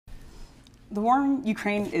The war in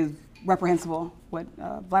Ukraine is reprehensible, what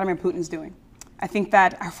Vladimir Putin is doing. I think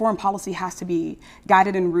that our foreign policy has to be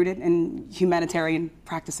guided and rooted in humanitarian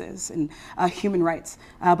practices and human rights,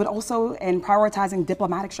 but also in prioritizing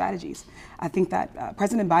diplomatic strategies. I think that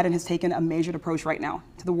President Biden has taken a measured approach right now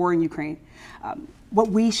to the war in Ukraine. What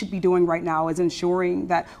we should be doing right now is ensuring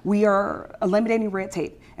that we are eliminating red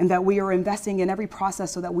tape and that we are investing in every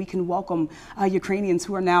process so that we can welcome Ukrainians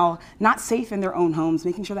who are now not safe in their own homes,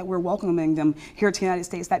 making sure that we're welcoming them here to the United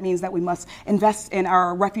States. That means that we must invest in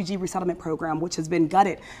our refugee resettlement program, which has been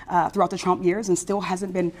gutted throughout the Trump years and still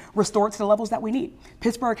hasn't been restored to the levels that we need.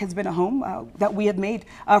 Pittsburgh has been a home that we have made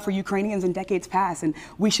for Ukrainians in decades past, and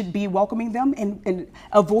we should be welcoming them and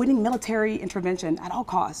avoiding military intervention at all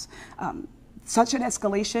costs. Such an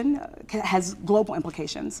escalation has global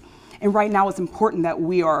implications. And right now it's important that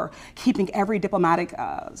we are keeping every diplomatic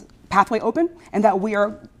pathway open and that we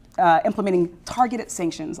are implementing targeted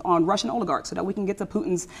sanctions on Russian oligarchs so that we can get to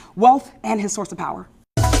Putin's wealth and his source of power.